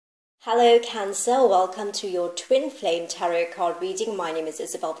Hello Cancer, welcome to your Twin Flame Tarot card reading. My name is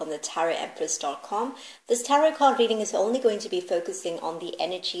Isabel from the TarotEmpress.com. This tarot card reading is only going to be focusing on the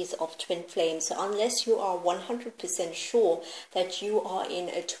energies of twin flames. So unless you are 100% sure that you are in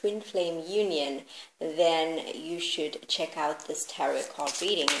a twin flame union, then you should check out this tarot card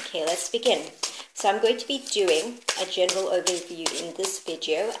reading. Okay, let's begin. So I'm going to be doing a general overview in this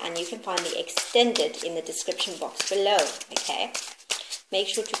video, and you can find the extended in the description box below. Okay. Make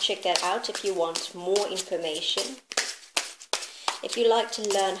sure to check that out if you want more information. If you like to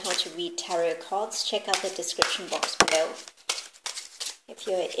learn how to read tarot cards, check out the description box below. If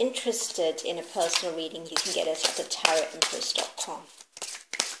you're interested in a personal reading, you can get it at the TarotEmpress.com.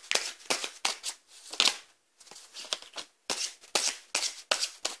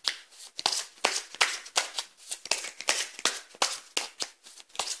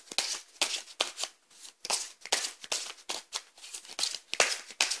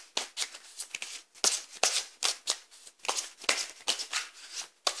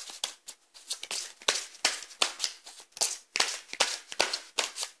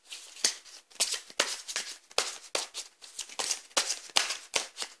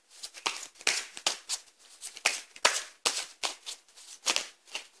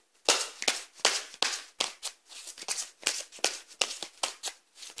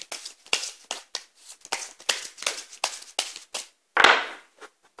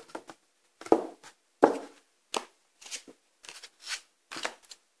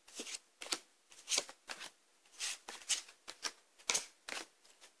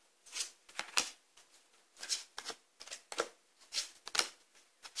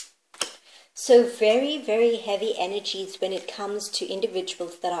 So very, very heavy energies when it comes to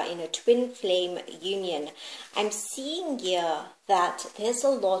individuals that are in a twin flame union. I'm seeing here that there's a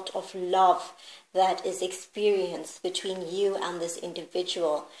lot of love that is experienced between you and this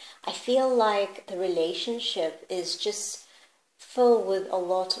individual. I feel like the relationship is just filled with a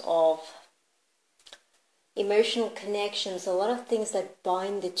lot of emotional connections, a lot of things that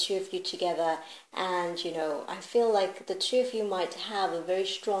bind the two of you together. And I feel like the two of you might have a very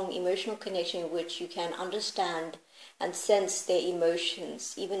strong emotional connection in which you can understand and sense their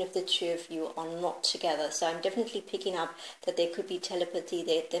emotions, even if the two of you are not together. So I'm definitely picking up that there could be telepathy,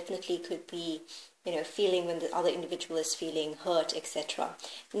 there definitely could be feeling when the other individual is feeling hurt, etc.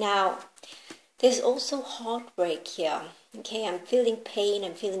 Now there's also heartbreak here. Okay, I'm feeling pain,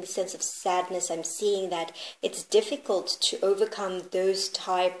 I'm feeling a sense of sadness. I'm seeing that it's difficult to overcome those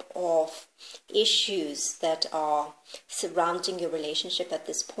type of issues that are surrounding your relationship at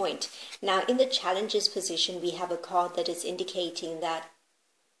this point. Now, in the challenges position, we have a card that is indicating that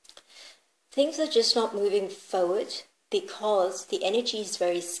things are just not moving forward because the energy is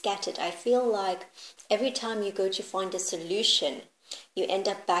very scattered. I feel like every time you go to find a solution, you end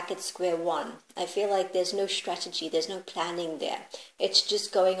up back at square one. I feel like there's no strategy, there's no planning there. It's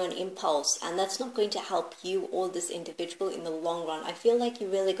just going on impulse, and that's not going to help you or this individual in the long run. I feel like you're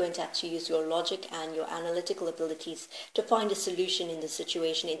really going to have to use your logic and your analytical abilities to find a solution in the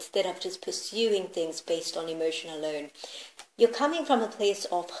situation instead of just pursuing things based on emotion alone. You're coming from a place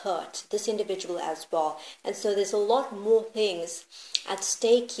of hurt, this individual as well, and so there's a lot more things at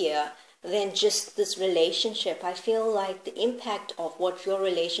stake here than just this relationship. I feel like the impact of what your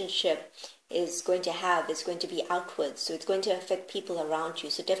relationship is going to have is going to be outwards. So it's going to affect people around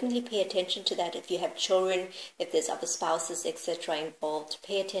you. So definitely pay attention to that. If you have children, if there's other spouses, etc. involved,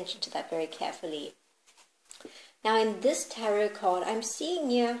 pay attention to that very carefully. Now in this tarot card, I'm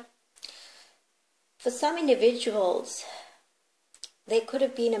seeing here, for some individuals, there could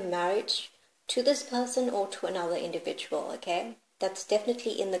have been a marriage to this person or to another individual, okay? That's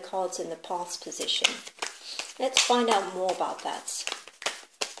definitely in the cards in the past position. Let's find out more about that.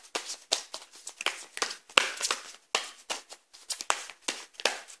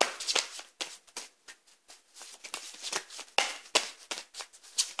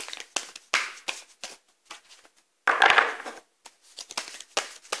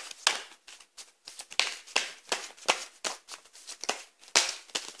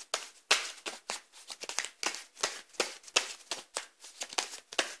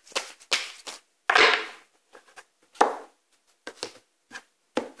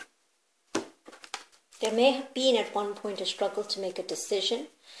 There may have been at one point a struggle to make a decision.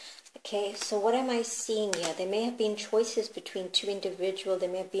 Okay, so what am I seeing here? There may have been choices between two individuals. There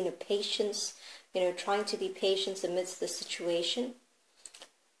may have been a patience, trying to be patient amidst the situation.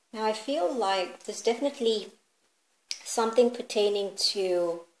 Now I feel like there's definitely something pertaining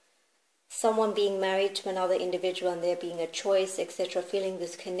to someone being married to another individual and there being a choice, etc., feeling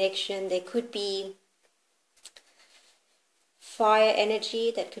this connection. There could be fire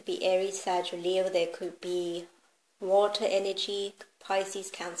energy. That could be Aries, Sag, or Leo. There could be water energy,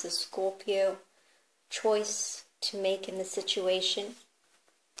 Pisces, Cancer, Scorpio. Choice to make in the situation.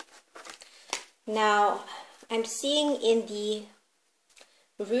 Now, I'm seeing in the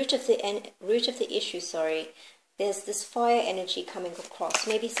root of the issue, there's this fire energy coming across.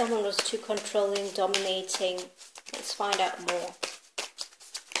 Maybe someone was too controlling, dominating. Let's find out more.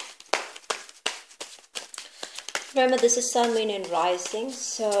 Remember, this is Sun, Moon, and Rising,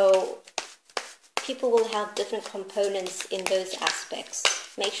 so people will have different components in those aspects.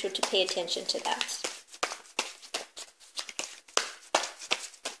 Make sure to pay attention to that.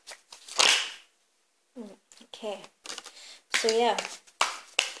 Okay, so yeah,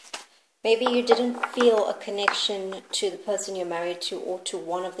 maybe you didn't feel a connection to the person you're married to or to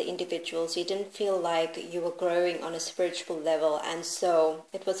one of the individuals. You didn't feel like you were growing on a spiritual level, and so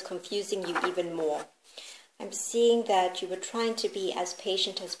it was confusing you even more. I'm seeing that you were trying to be as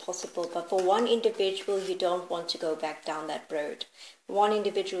patient as possible, but for one individual, you don't want to go back down that road. One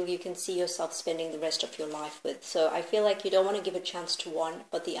individual you can see yourself spending the rest of your life with. So I feel like you don't want to give a chance to one,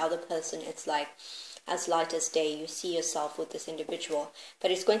 but the other person, it's like as light as day. You see yourself with this individual.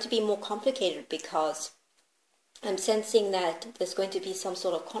 But it's going to be more complicated because I'm sensing that there's going to be some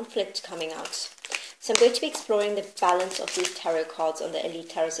sort of conflict coming out. So I'm going to be exploring the balance of these tarot cards on the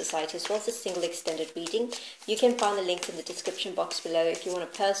Elite Tarot Society as well as a single extended reading. You can find the links in the description box below. If you want a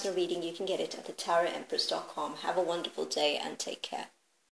personal reading, you can get it at thetarotempress.com. Have a wonderful day and take care.